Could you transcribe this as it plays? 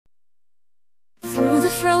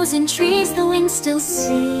frozen trees the winds still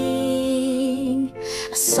sing,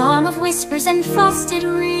 a song of whispers and frosted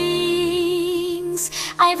rings.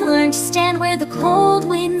 I've learned to stand where the cold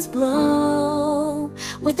winds blow,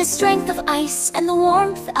 with the strength of ice and the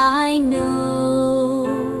warmth I know.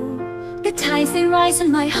 The tides they rise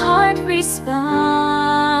and my heart responds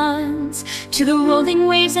to the rolling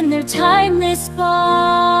waves and their timeless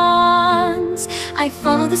bonds. I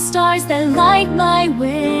follow the stars that light my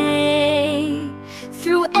way,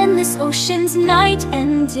 through endless oceans night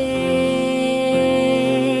and day.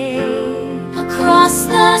 Across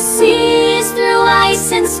the seas, through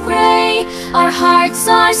ice and spray, our hearts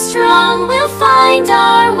are strong, we'll find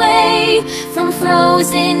our way. From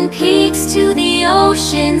frozen peaks to the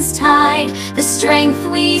ocean's tide, the strength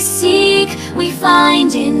we seek, we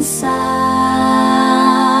find inside.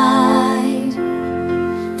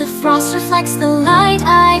 The frost reflects the light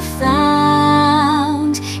I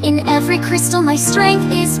found, in every crystal my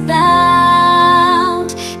strength is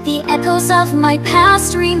bound. The echoes of my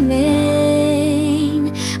past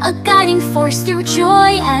remain, a guiding force through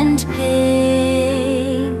joy and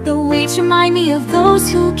pain. The waves remind me of those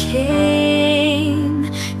who came,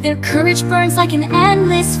 their courage burns like an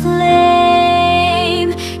endless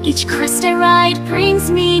flame. Each crest I ride brings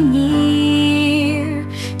me near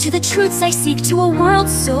to the truths I seek, to a world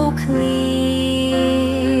so clear.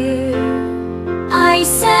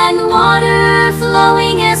 Ice and water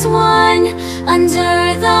flowing as one,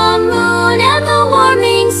 under the moon and the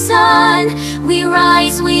warming sun. We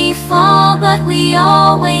rise, we fall, but we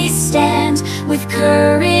always stand, with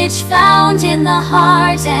courage found in the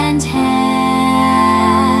heart and hand.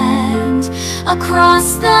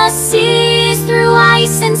 Across the seas, through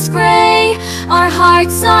ice and spray, our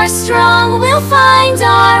hearts are strong, we'll find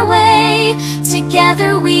our way.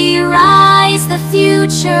 Together we rise, the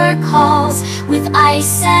future calls. With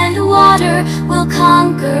ice and water, we'll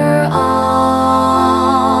conquer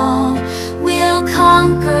all. We'll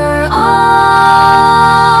conquer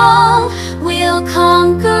all. We'll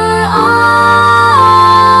conquer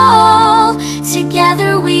all.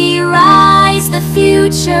 Together we rise, the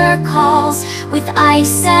future calls. With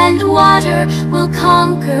ice and water, we'll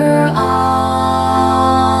conquer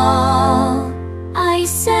all.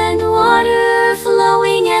 Ice and water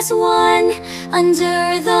flowing as one,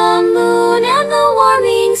 under the moon and the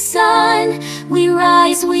warming sun. We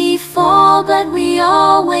rise, we fall, but we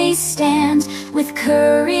always stand, with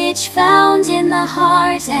courage found in the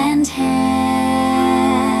heart and hand.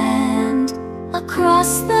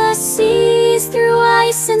 Across the seas, through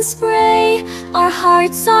ice and spray, our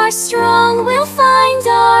hearts are strong, we'll find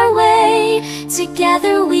our way.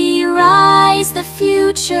 Together we rise, the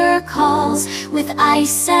future calls. With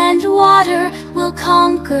ice and water, we'll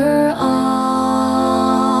conquer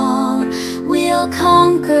all. We'll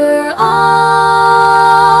conquer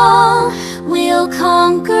all. We'll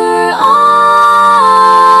conquer all.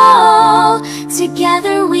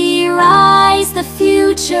 Together we rise, the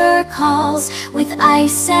future calls. With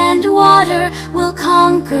ice and water, we'll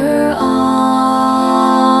conquer all.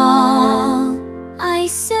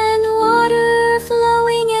 Ice and water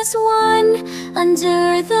flowing as one,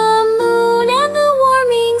 under the moon and the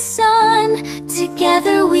warming sun.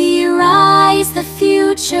 Together we rise, the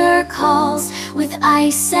future calls. With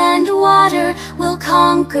ice and water, we'll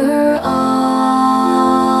conquer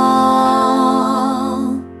all.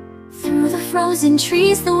 Through the frozen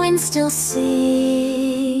trees the winds still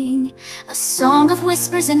sing, a song of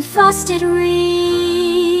whispers and frosted rings.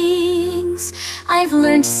 I've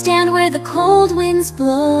learned to stand where the cold winds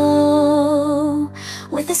blow,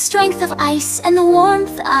 with the strength of ice and the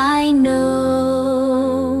warmth I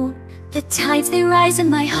know. The tides they rise and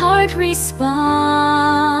my heart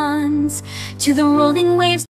responds to the rolling waves.